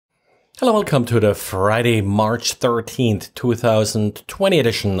Hello, welcome to the Friday, March 13th, 2020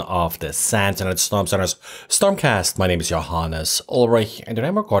 edition of the SANS and Storm Center's Stormcast. My name is Johannes Ulrich, and today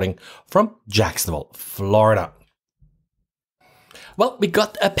I'm recording from Jacksonville, Florida. Well, we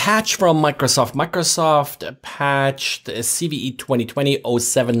got a patch from Microsoft. Microsoft patched CVE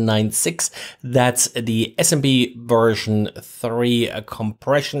 2020-0796. That's the SMB version 3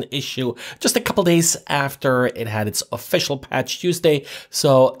 compression issue, just a couple days after it had its official patch Tuesday.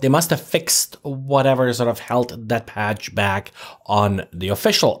 So they must have fixed whatever sort of held that patch back on the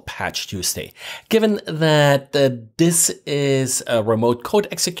official patch Tuesday. Given that this is a remote code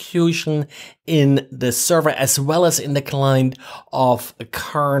execution in the server as well as in the client of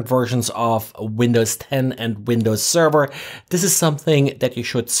current versions of Windows 10 and Windows Server, this is something that you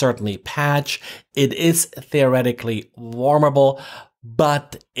should certainly patch. It is theoretically warmable,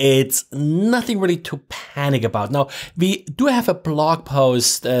 but it's nothing really to panic about. Now, we do have a blog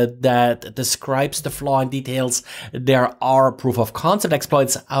post that describes the flaw in details. There are proof of concept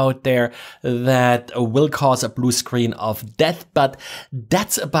exploits out there that will cause a blue screen of death, but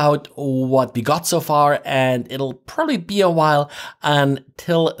that's about what we got so far, and it'll probably be a while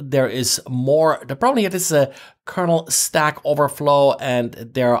until there is more. The problem here is a kernel stack overflow, and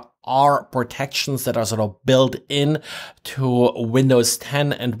there are protections that are sort of built in to Windows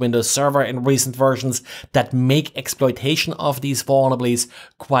 10 and Windows Server in recent versions that make exploitation of these vulnerabilities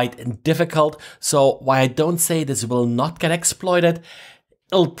quite difficult. So while I don't say this will not get exploited,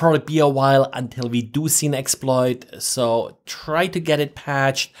 it'll probably be a while until we do see an exploit. So try to get it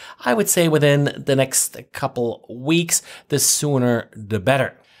patched. I would say within the next couple weeks, the sooner the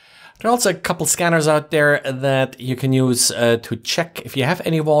better. There are also a couple scanners out there that you can use to check if you have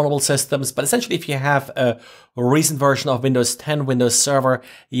any vulnerable systems. But essentially, if you have a recent version of Windows 10, Windows Server,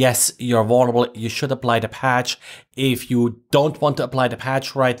 yes, you're vulnerable. You should apply the patch. If you don't want to apply the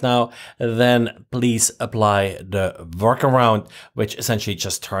patch right now, then please apply the workaround, which essentially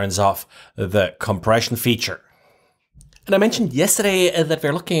just turns off the compression feature. And I mentioned yesterday that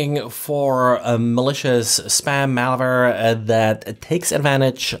we're looking for a malicious spam malware that takes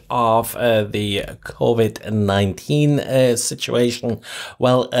advantage of the COVID-19 situation.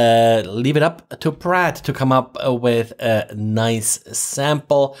 Well, leave it up to Brad to come up with a nice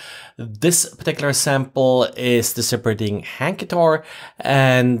sample. This particular sample is distributing Hankitor,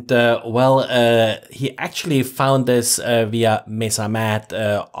 and he actually found this via Mesa Matt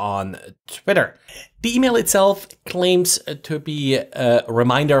on Twitter. The email itself claims to be a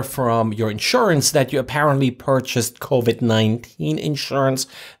reminder from your insurance that you apparently purchased COVID-19 insurance.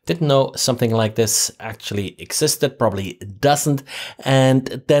 Didn't know something like this actually existed, probably doesn't,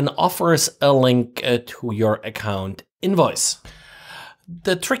 and then offers a link to your account invoice.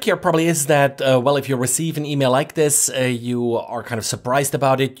 The trick here probably is that, if you receive an email like this, you are kind of surprised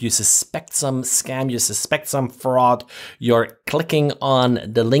about it. You suspect some scam, you suspect some fraud. You're clicking on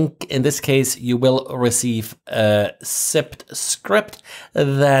the link. In this case, you will receive a zipped script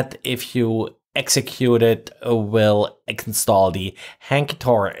that, if you execute it, will install the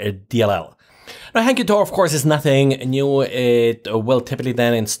Hankitor DLL. Now, Hankitor, of course, is nothing new. It will typically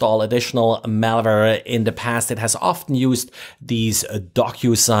then install additional malware. In the past, it has often used these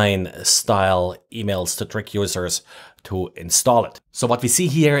DocuSign-style emails to trick users to install it. So what we see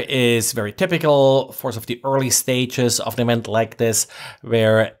here is very typical for sort of the early stages of an event like this,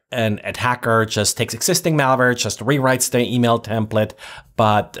 where an attacker just takes existing malware, just rewrites their email template,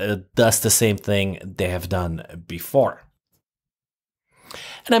 but does the same thing they have done before.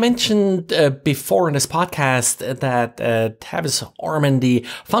 And I mentioned before in this podcast that Tavis Ormandy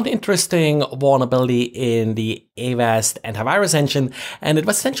found an interesting vulnerability in the Avast antivirus engine, and it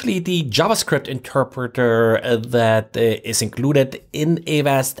was essentially the JavaScript interpreter that is included in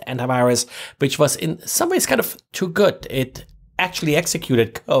Avast antivirus, which was in some ways kind of too good. It actually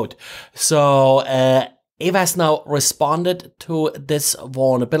executed code. So Avast now responded to this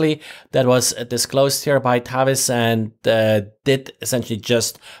vulnerability that was disclosed here by Tavis and did essentially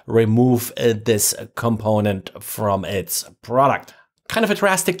just remove this component from its product. Kind of a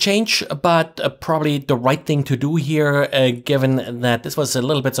drastic change, but probably the right thing to do here, given that this was a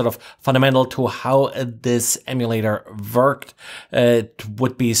little bit sort of fundamental to how this emulator worked. It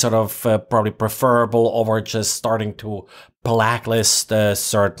would be sort of probably preferable over just starting to blacklist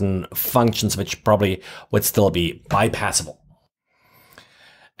certain functions, which probably would still be bypassable.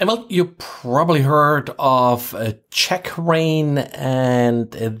 And well, you probably heard of CheckRain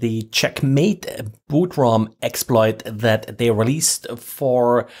and the Checkmate boot ROM exploit that they released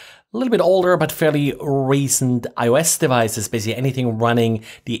for a little bit older but fairly recent iOS devices, basically anything running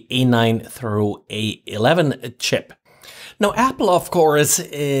the A9 through A11 chip. Now, Apple, of course,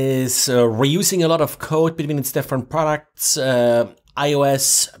 is reusing a lot of code between its different products.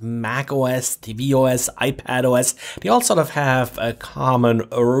 iOS, macOS, tvOS, iPadOS, they all sort of have common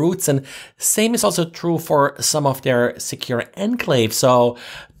roots, and same is also true for some of their secure enclaves. So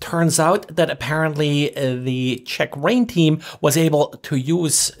turns out that apparently the Check.Rain team was able to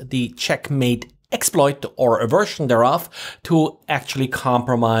use the Checkmate exploit or a version thereof to actually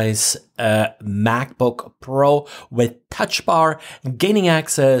compromise a MacBook Pro with Touch Bar, gaining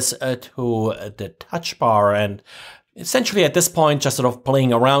access to the Touch Bar, and essentially at this point just sort of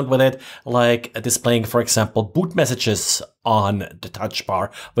playing around with it, like displaying, for example, boot messages on the Touch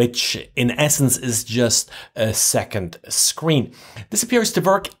Bar, which in essence is just a second screen. This appears to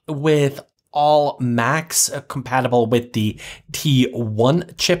work with all Macs compatible with the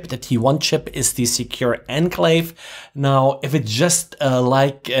T1 chip. The T1 chip is the secure enclave. Now, if it's just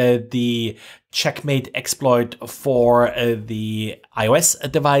like the Checkmate exploit for the iOS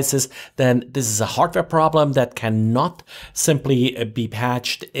devices, then this is a hardware problem that cannot simply be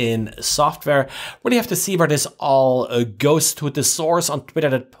patched in software. Really have to see where this all goes to. The source on Twitter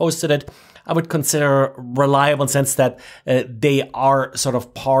that posted it, I would consider reliable in the sense that they are sort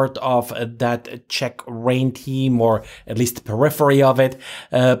of part of that Check.Rain team, or at least the periphery of it.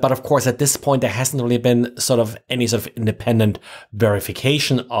 But of course, at this point, there hasn't really been sort of any sort of independent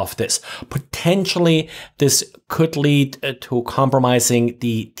verification of this. Potentially, this could lead to compromising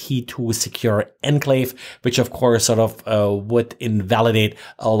the T2 secure enclave, which of course sort of would invalidate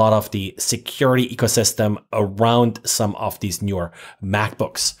a lot of the security ecosystem around some of these newer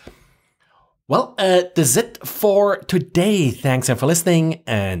MacBooks. Well, that's it for today. Thanks for listening,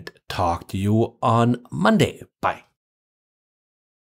 and talk to you on Monday. Bye.